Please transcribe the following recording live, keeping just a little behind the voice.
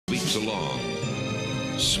walks along,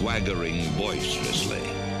 swaggering boisterously.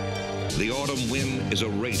 The autumn wind is a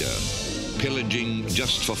raider, pillaging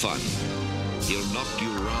just for fun. He'll knock you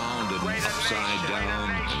round and upside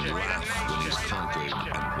down and laugh when he's conquered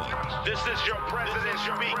and won. This is your president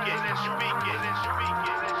speaking.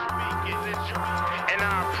 And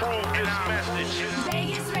I approve this message.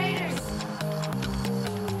 Vegas Raiders.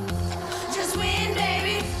 Just win,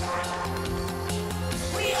 baby.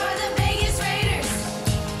 We are the Vegas Raiders.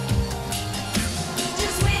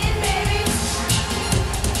 Just win, baby.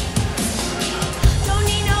 Don't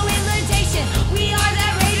need no invitation. We are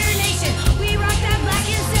that Raider Nation. We rock that black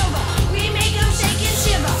and silver. We make them shake and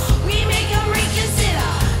shiver. We make them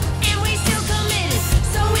reconsider. And we still committed.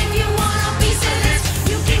 So if you want a piece of this,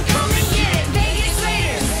 you can come and get it. Vegas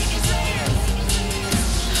Raiders.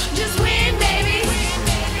 Just win, baby.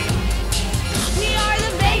 We are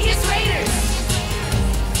the Vegas Raiders.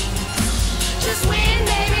 Just win,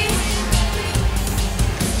 baby.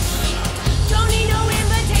 Don't need no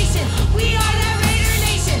invitation. We are that Raider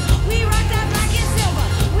Nation. We rock that black and silver.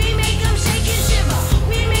 We make them shake and shiver.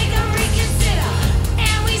 We make them reconsider.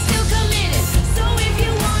 And we still committed. So if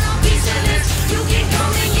you want a piece of this, you can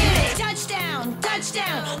come and get it. Touchdown,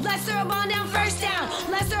 touchdown. Let's throw a ball down, first down.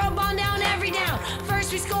 Let's throw a ball down every down.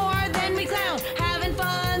 First we score, then we clown. Having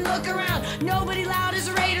fun, look around. Nobody loud as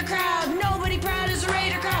a Raider crowd. Nobody proud as a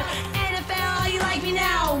Raider crowd. NFL, you like me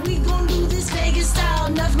now? We gon' do this Vegas style.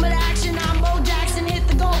 Nothing but action. I'm Bo Jackson, hit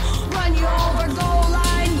the goal. Run you over, goal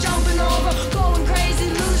line, jumping over. Going crazy,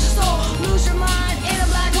 lose your soul. Lose your mind in a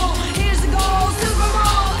black hole. Here's the goal, Super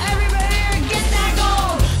Bowl. Everybody get that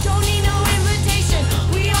goal. Don't need no invitation.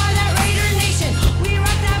 We are that Raider Nation. We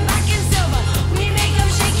rock that black and silver. We make them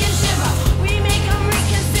shake and shiver. We make them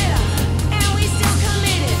reconsider. And we still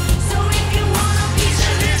committed. So if you want a piece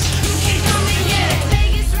of this, you can come and get it.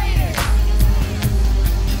 Vegas Raiders.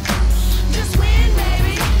 Just win,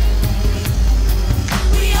 baby.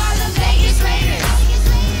 We are the Vegas Raiders.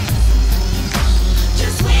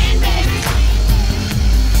 Just win, baby.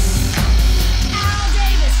 Al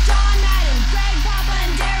Davis, John Madden, Greg Papa,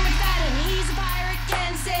 and Darren McFadden. He's a pirate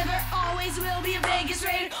and saver, always will be a Vegas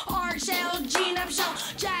Raider. Art Shell, Gene Upshaw,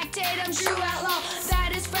 Jack Tatum, True Outlaw.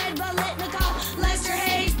 That is Fred Bulletnikov, Lester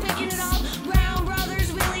Hayes picking it off. Brown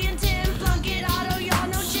Brothers, Willie and Tim, Plunkett Otto, y'all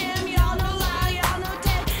know Jim, y'all know Lyle, y'all know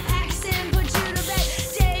Ted. Axon, put you to bed.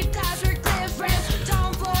 Dave Clasper, Cliff Rand,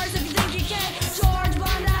 Tom Flores, if you think you can. George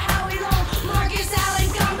Blanda, Howie Long, Marcus Allen,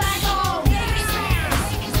 come back home. Vegas Raiders.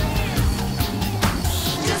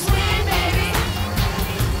 Just win, baby.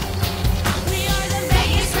 We are the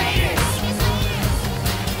Vegas Raiders.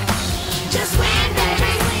 Just win,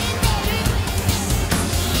 baby.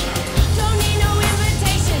 Don't need no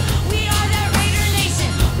invitation. We are that Raider Nation.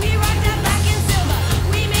 We rock that black and silver.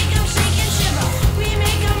 We make them shake and shiver. We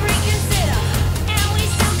make them reconsider. And we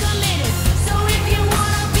still committed. So if you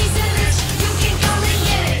want a piece of this, you can come and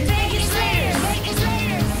get it. Vegas Raiders. Vegas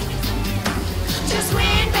Raiders. Just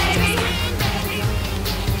win, baby.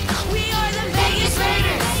 We are the Vegas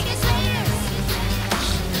Raiders.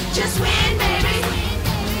 Just win, baby.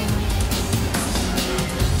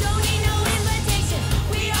 Don't need no invitation.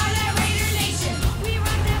 We are that Raider Nation. We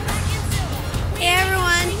rock that black and silver. Hey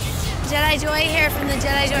everyone, Jedi Joy here from the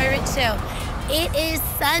Jedi Joy Rich Show. It is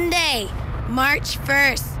Sunday, March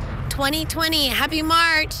 1st, 2020. Happy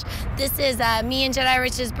March. This is me and Jedi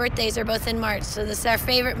Rich's birthdays are both in March, so this is our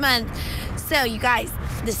favorite month. So you guys,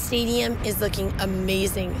 the stadium is looking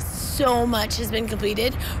amazing. So much has been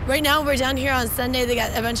completed. Right now we're down here on Sunday. They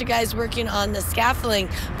got a bunch of guys working on the scaffolding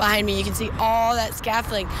behind me. You can see all that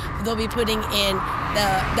scaffolding. They'll be putting in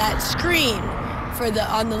that screen for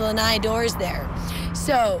on the lanai doors there.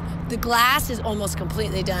 So the glass is almost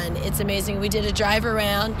completely done. It's amazing. We did a drive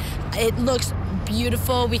around. It looks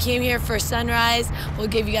beautiful. We came here for sunrise. We'll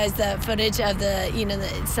give you guys the footage of the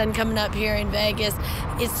sun coming up here in Vegas.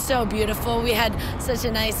 It's so beautiful. We had such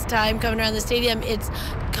a nice time coming around the stadium. It's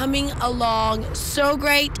coming along so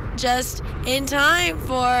great, just in time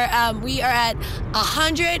for, we are at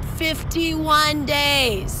 151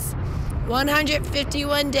 days.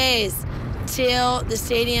 151 days till the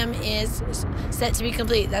stadium is set to be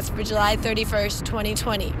complete. That's for July 31st,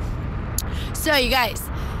 2020. So you guys,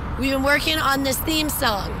 we've been working on this theme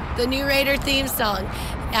song, the new Raider theme song,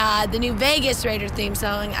 the new Vegas Raider theme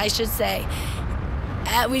song, I should say.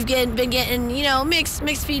 We've been getting,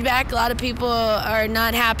 mixed feedback. A lot of people are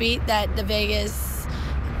not happy that the Vegas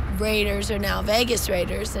Raiders are now Vegas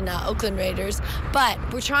Raiders and not Oakland Raiders. But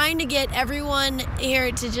we're trying to get everyone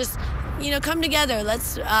here to just, come together.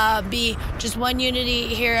 Let's be just one unity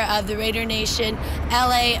here of the Raider Nation,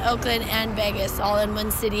 LA, Oakland, and Vegas, all in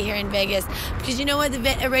one city here in Vegas. Because you know what,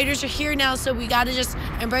 the Raiders are here now, so we got to just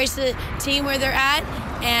embrace the team where they're at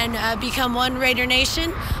and become one Raider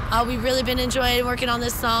Nation. We've really been enjoying working on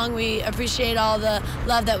this song. We appreciate all the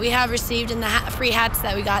love that we have received and the free hats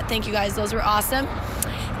that we got. Thank you guys, those were awesome.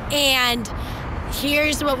 And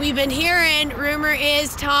here's what we've been hearing. Rumor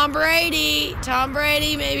is Tom Brady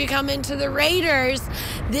may be coming to the Raiders.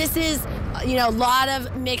 This is, a lot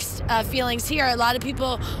of mixed feelings here. A lot of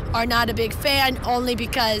people are not a big fan only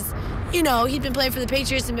because, he'd been playing for the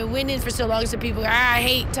Patriots and been winning for so long, so people are, I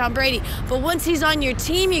hate Tom Brady. But once he's on your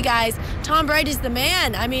team, you guys, Tom Brady's the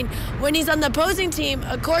man. I mean, when he's on the opposing team,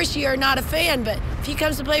 of course you're not a fan, but if he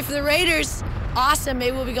comes to play for the Raiders, awesome.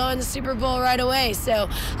 Maybe we'll be going to the Super Bowl right away. So,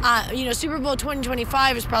 Super Bowl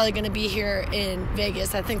 2025 is probably going to be here in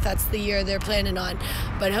Vegas. I think that's the year they're planning on.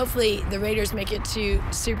 But hopefully the Raiders make it to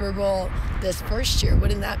Super Bowl this first year.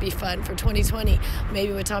 Wouldn't that be fun for 2020,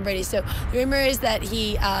 maybe with Tom Brady? So the rumor is that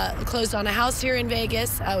he closed on a house here in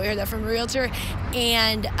Vegas. We heard that from a realtor.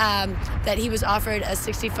 And that he was offered a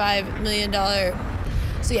 $65 million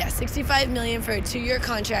So yeah, $65 million for a 2-year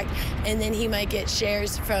contract, and then he might get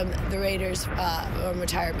shares from the Raiders on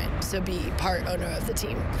retirement, so be part owner of the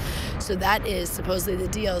team. So that is supposedly the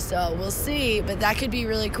deal. So we'll see, but that could be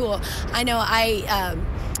really cool. I know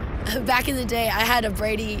back in the day, I had a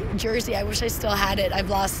Brady jersey. I wish I still had it.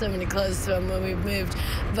 I've lost so many clothes to him when we moved,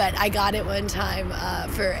 but I got it one time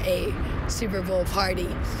for a Super Bowl party.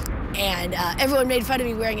 And everyone made fun of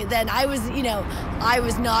me wearing it then. I was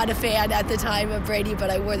not a fan at the time of Brady, but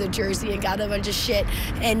I wore the jersey and got a bunch of shit.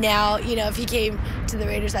 And now, if he came to the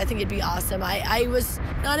Raiders, I think it'd be awesome. I was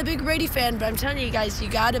not a big Brady fan, but I'm telling you guys, you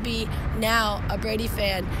got to be now a Brady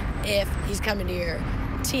fan if he's coming to your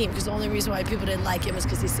team, because the only reason why people didn't like him was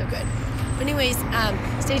because he's so good. But anyways,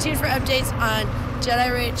 stay tuned for updates on Jedi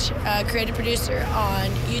Rich, creative producer on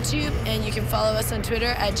YouTube, and you can follow us on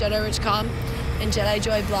Twitter at JediRichCom and Jedi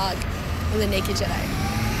Joy blog with the Naked Jedi.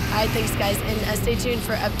 All right, thanks guys, and stay tuned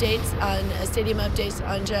for updates on stadium updates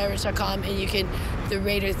on JediRich.com, and you can the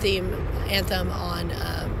Raider theme Anthem on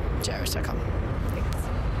JediRich.com. Thanks.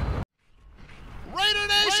 Raider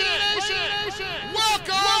Nation!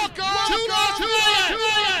 Welcome to the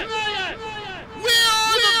We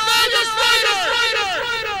are the Vegas Raiders!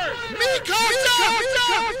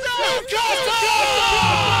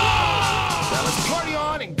 Now let's party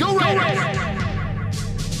on and go Raiders!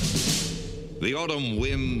 The autumn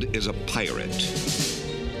wind is a pirate,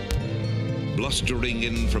 blustering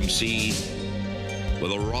in from sea.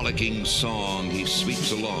 With a rollicking song he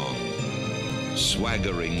sweeps along,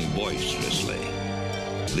 swaggering boisterously.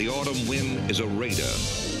 The autumn wind is a raider,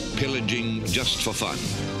 pillaging just for fun.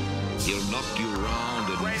 He'll knock you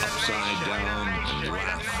round and upside down and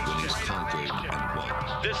laugh when he's conquered and won.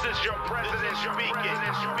 This is your president speaking.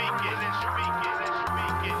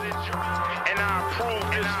 And I approve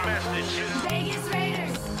this message. Vegas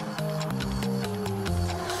Raiders.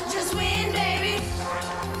 Just win, baby.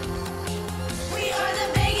 We are the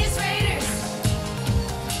Vegas Raiders.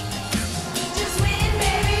 Just win,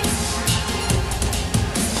 baby.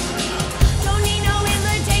 Don't need no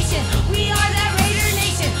invitation. We are that Raider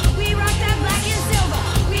Nation. We rock that black and silver.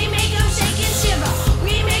 We make them shake and shiver.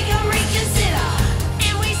 We make them reconsider.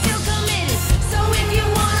 And we still committed. So if you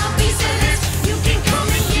want a piece of this, you can come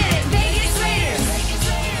and get it. Vegas Raiders.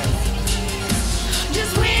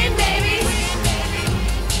 Just win, baby.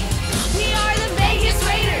 We are the Vegas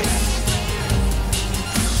Raiders.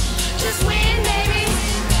 Just win, baby.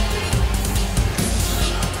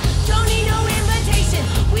 Don't need no invitation.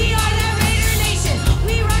 We are that Raider Nation.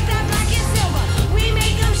 We rock that black and silver. We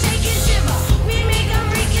make them shake and shiver. We make them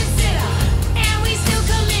reconsider. And we still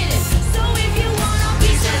committed. So if you want a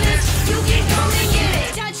piece of this, you can come and get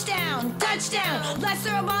it. Touchdown, touchdown. Let's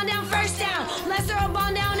throw a ball down, first down. Let's throw a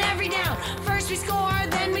ball down every down. First we score,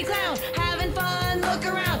 then we clown. Having fun, look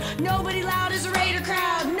around. Nobody loud as a Raider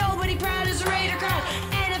crowd. Nobody proud as a Raider crowd.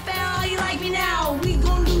 NFL, you like me now. We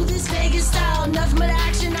gon' do this Vegas style. Nothing but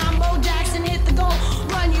action. I'm Bo Jackson, hit the goal.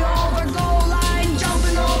 Run you over, goal line,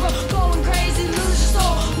 jumping over. Going crazy, lose your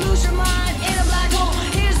soul. Lose your mind in a black hole.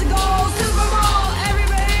 Here's the goal, Super Bowl.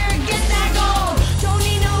 Everybody here, get that goal. Don't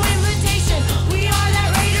need no invitation. We are that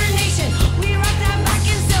Raider Nation. We rock that black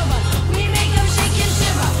and silver. We make them shake and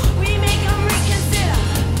shiver. We make them reconsider.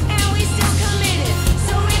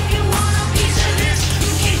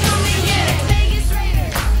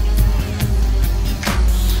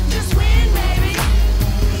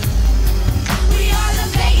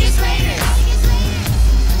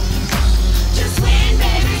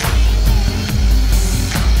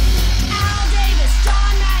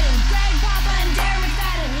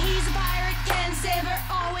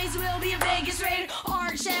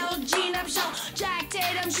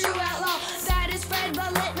 true outlaw. That is Fred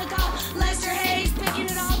Bolitnikov, Lester Hayes picking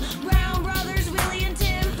it off. Brown Brothers, Willie and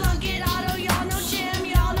Tim, Plunkett, Otto, y'all know Jim,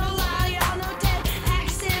 y'all know Lyle, y'all know Ted.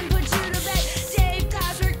 Axon, put you to bed. Dave,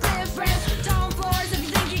 Patrick, Cliff, Brent, Tom Flores, if you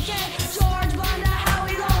think you can. George Blunda,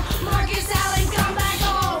 Howie Long, Marcus Allen, come back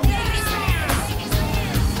home.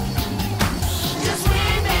 Just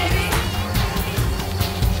win, baby.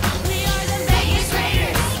 We are the Vegas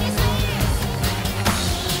Raiders.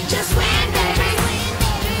 Just win, baby.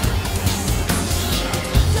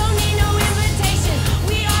 Don't need no invitation.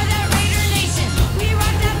 We are the Raider Nation. We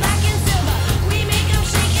rock that black and silver. We make them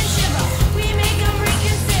shake and shiver. We make them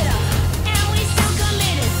reconsider. And we still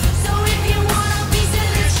committed. So if you want a piece of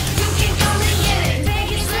this, you can come and get it.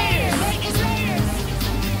 Vegas Raiders.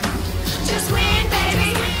 Just win,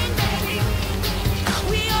 baby.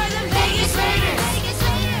 We are the Vegas Raiders.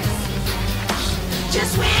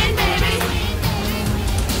 Just win, baby.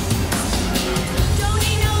 Don't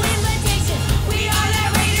need no invitation. We are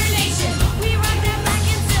the Raider Nation. We rock that black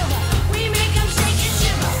and silver. We make them shake and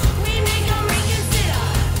shiver. We make them reconsider.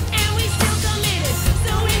 And we still committed.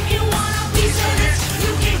 So if you want a piece of this,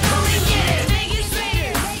 you can come and get it. Vegas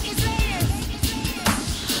Raiders.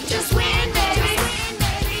 Just win, baby.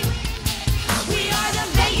 We are the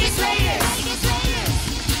Vegas Raiders.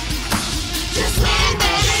 Just win,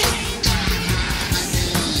 baby.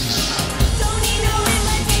 Don't need no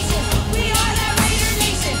invitation. We are the Raider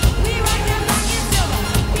Nation. We rock that black and silver.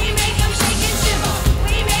 We make them shake and shiver.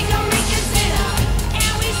 We make them reconsider.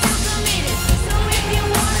 And we still committed. So if you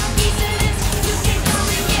want a piece of this, you can come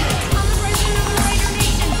and get it. I'm the president of the Raider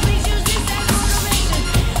Nation. Please use this as motivation.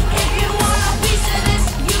 If you want a piece of this,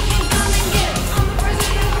 you can come and get it. I'm the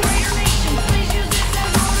president of the Raider Nation. Please use this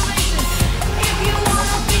as motivation. If you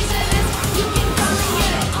want a piece of this, you can come and get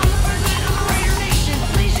it. I'm the president of the Raider Nation.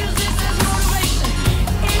 Please use this as motivation.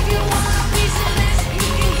 If you want a piece of this, you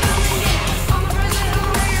can come and get it. I'm the president of the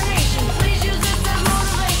Raider Nation. Please use this as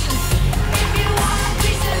motivation. If you want a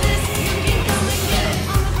piece of this,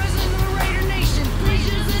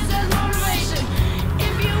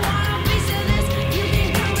 you can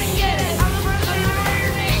come and get it. I'm the president of the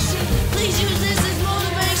Raider Nation. Please use this as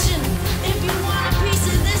motivation. If you want a piece of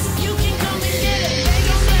this, you can come and get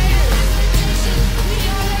it. I'm the president of the Raider Nation. Please use this as motivation.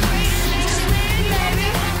 If you want a piece of this, you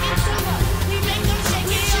can come and get it. Vegas Raiders. We are the Raider Nation, baby. It's over. We make them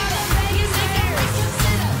shake and shiver. Vegas Raiders.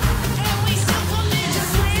 And we still committed.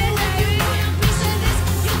 Just win, baby. If you want a piece of this, you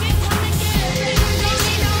can come and get it. Don't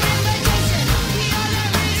need no invitation. We are the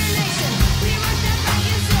Raider Nation. We rock that black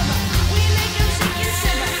and silver. We make them shake and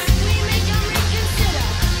shiver. We make them reconsider.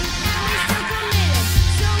 And we still committed.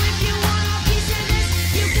 So if you want a piece of this,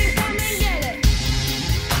 you can come and get it.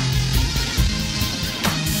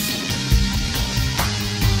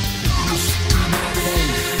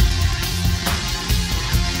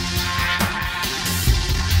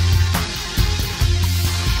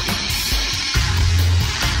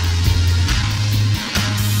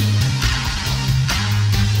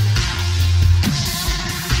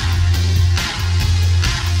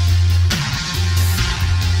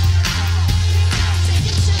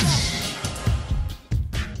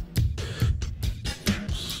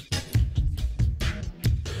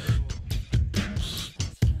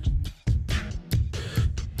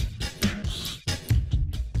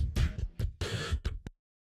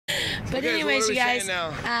 But Okay, so anyways, what are you we guys,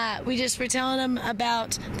 saying we just were telling them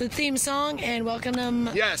about the theme song and welcome them.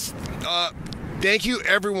 Yes. Thank you,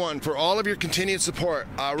 everyone, for all of your continued support.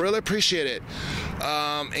 I really appreciate it.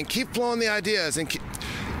 And keep flowing the ideas. And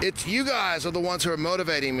it's you guys are the ones who are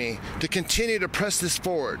motivating me to continue to press this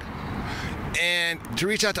forward and to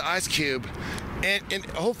reach out to Ice Cube and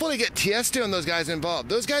hopefully get Tiesto and those guys involved.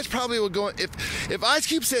 Those guys probably will go, if Ice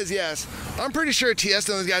Cube says yes, I'm pretty sure Tiesto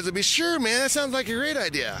and those guys will be, sure, man, that sounds like a great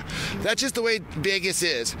idea. That's just the way Vegas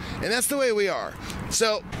is, and that's the way we are.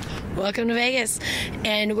 So, Welcome to Vegas.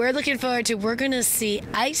 And we're looking forward to, we're going to see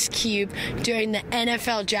Ice Cube during the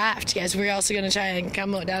NFL draft. Guys, we're also going to try and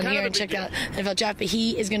come down here and check out the NFL draft. But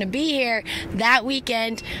he is going to be here that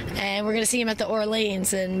weekend, and we're going to see him at the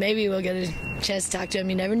Orleans, and maybe we'll get a chance to talk to him.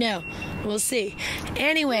 You never know. We'll see.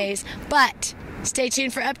 Anyways, but stay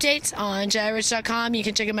tuned for updates on JediRich.com. You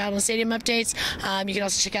can check them out on Stadium Updates. You can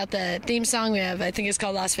also check out the theme song we have. I think it's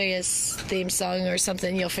called Las Vegas theme song or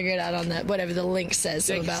something. You'll figure it out on the whatever the link says.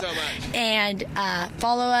 Thank about. you so much. And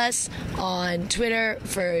follow us on Twitter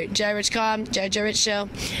for JediRich.com, Jedi Rich Show,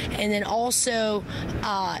 and then also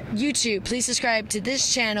YouTube. Please subscribe to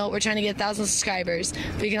this channel. We're trying to get 1,000 subscribers,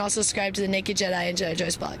 but you can also subscribe to the Naked Jedi and Jedi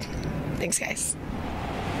Joy's blog. Thanks, guys.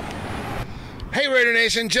 Hey, Raider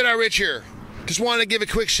Nation, Jedi Rich here. Just wanted to give a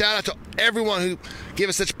quick shout out to everyone who gave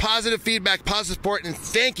us such positive feedback, positive support, and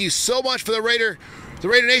thank you so much for the Raider the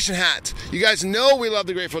Raider Nation hats. You guys know we love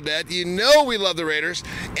the Grateful Dead. You know we love the Raiders.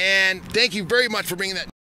 And thank you very much for bringing that.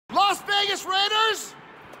 Las Vegas Raiders,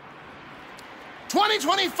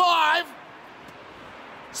 2025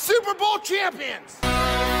 Super Bowl champions.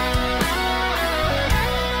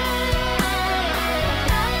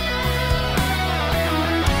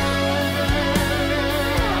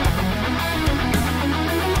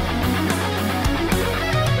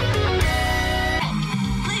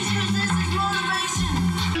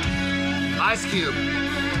 Ice Cube,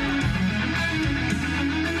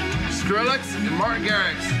 Skrillex, and Martin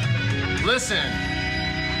Garrix. Listen,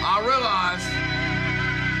 I realized,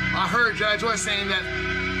 I heard Jedi Joy saying that,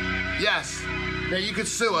 yes, that you could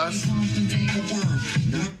sue us,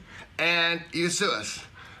 and you can sue us.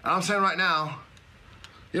 And I'm saying right now,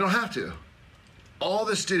 you don't have to. All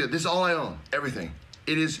this studio, this is all I own, everything.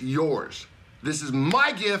 It is yours. This is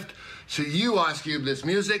my gift to you, Ice Cube, this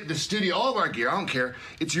music, this studio, all of our gear, I don't care.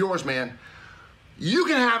 It's yours, man. You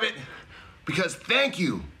can have it because thank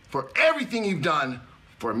you for everything you've done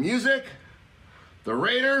for music, the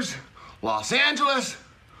Raiders, Los Angeles,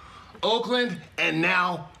 Oakland, and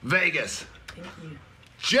now Vegas. Thank you.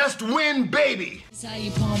 Just win, baby. That's how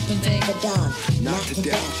you pump and take a dog. Not to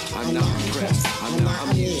death, I'm not impressed, I'm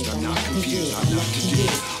not amused, I'm not confused, I'm not to do.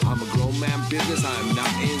 I'm a grown man business, I'm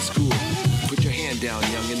not in school. Put your hand down,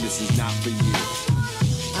 youngin', this is not for you.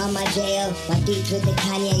 On my jail, my beats with the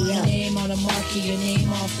Kanye, yo. Your name on the marquee, your name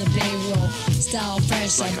off the payroll. Style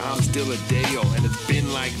fresh Like I'm still a Dayo, and it's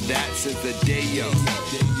been like that since the Dayo.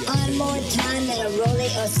 On more time than a Rolly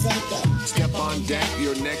or Seiko. Step on deck,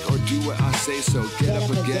 your neck, or do what I say so. Get up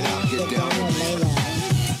or get out, get down and lay low.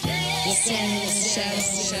 You're standing in the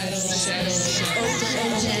shadows.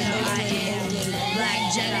 Oakland Jedi, Black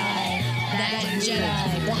Jedi, Black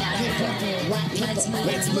Jedi, Black people.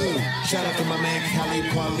 Let's move. Shout out to my man Khalid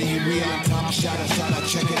Kweli. We on top. Shout out,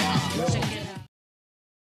 check it out.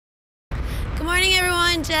 Good morning,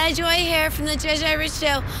 everyone. Jedi Joy here from the Jedi Rich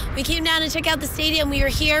Show. We came down to check out the stadium. We were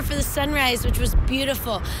here for the sunrise, which was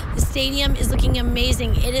beautiful. The stadium is looking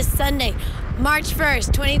amazing. It is Sunday, March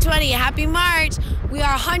 1st, 2020. Happy March. We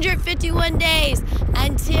are 151 days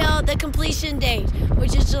until the completion date,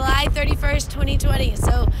 which is July 31st, 2020.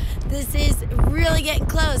 So this is really getting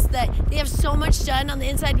close. That they have so much done on the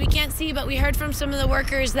inside we can't see, but we heard from some of the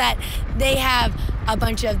workers that they have a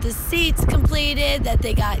bunch of the seats completed, that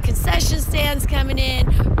they got concession stands coming in,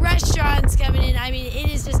 restaurants coming in. I mean, it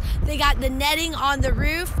is just, they got the netting on the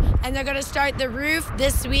roof, and they're gonna start the roof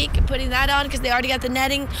this week, putting that on because they already got the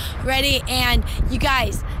netting ready. And you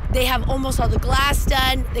guys, they have almost all the glass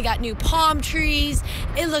done. They got new palm trees.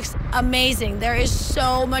 It looks amazing. There is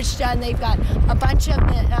so much done. They've got a bunch of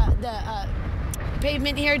the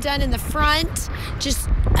pavement here done in the front. Just,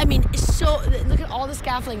 I mean, it's so, look at all the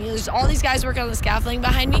scaffolding. There's all these guys working on the scaffolding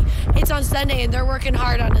behind me. It's on Sunday, and they're working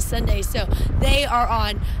hard on a Sunday. So they are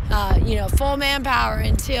on, full manpower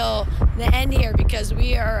until the end here, because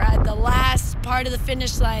we are at the last part of the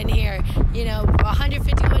finish line here.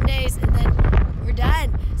 151 days, and then we're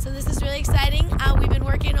done. So this is really exciting. We've been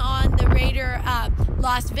working on the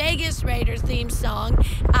Las Vegas Raiders theme song.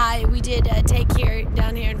 We did take here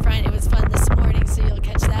down here in front. It was fun this morning, so you'll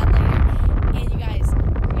catch that later. And you guys,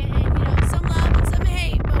 we're getting some love and some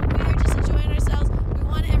hate, but we are just enjoying ourselves. We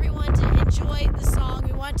want everyone to enjoy the song.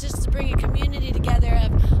 We want just to bring a community together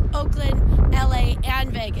of Oakland, LA,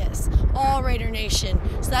 and Vegas, all Raider Nation.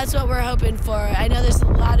 So that's what we're hoping for. I know there's a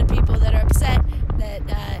lot of people that are upset that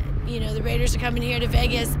the Raiders are coming here to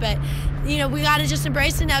Vegas, but we got to just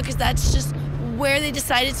embrace it now, because that's just where they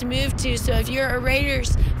decided to move to. So if you're a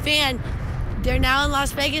Raiders fan, they're now in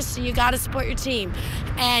Las Vegas, so you got to support your team.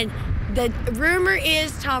 And the rumor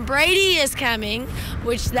is Tom Brady is coming,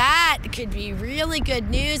 which that could be really good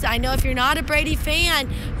news. I know if you're not a Brady fan,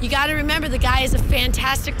 you got to remember the guy is a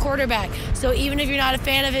fantastic quarterback. So even if you're not a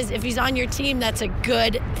fan of his, if he's on your team, that's a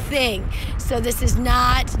good thing. So this is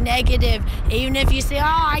not negative. Even if you say, oh,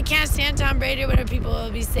 I can't stand Tom Brady, or whatever, people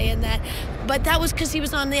will be saying that. But that was because he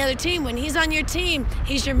was on the other team. When he's on your team,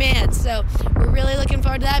 he's your man. So we're really looking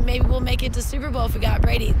forward to that. Maybe we'll make it to Super Bowl if we got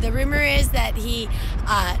Brady. The rumor is that he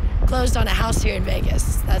closed on a house here in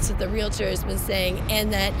Vegas. That's what the realtor has been saying,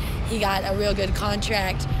 and that he got a real good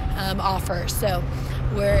contract offer. So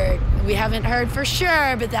we haven't heard for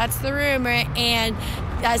sure, but that's the rumor. And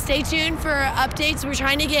stay tuned for updates. We're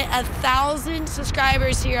trying to get 1,000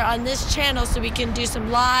 subscribers here on this channel so we can do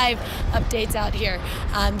some live updates out here.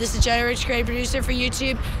 This is Jedi Rich, creative producer for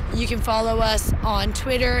YouTube. You can follow us on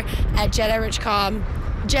Twitter at JediRichCom,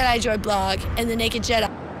 Jedi Joy Blog, and The Naked Jedi.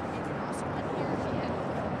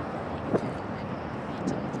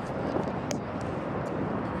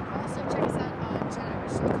 Also check us out on Jedi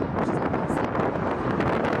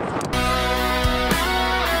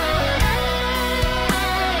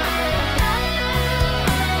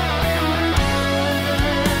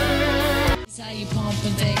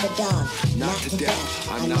The dog. Not to death,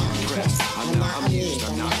 I'm not impressed, I'm not amused,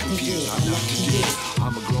 I'm not confused, I'm not confused.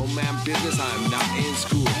 I'm a grown man business, I am not in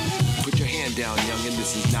school. Put your hand down, youngin',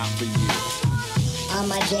 this is not for you. On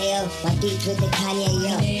my jail, my beats with the Kanye, yo.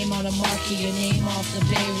 Your name on the market, your name off the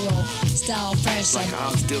payroll. Style fresh, Like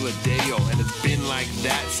I'm still a Dayo, and it's been like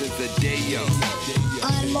that since the Dayo.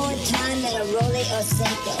 On more time than a Rolly or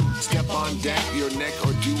Seiko. Step on deck, your neck,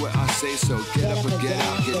 or do what I say so. Get up or get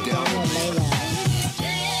out, get down and lay low.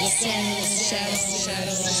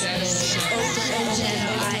 Shadows. Open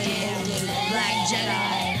Jedi, I am Black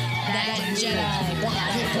Jedi. That Jedi.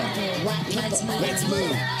 Let's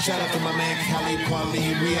move. Shout out to my man Khalid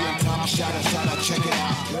Kweli. We on top. Shout out, check it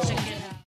out.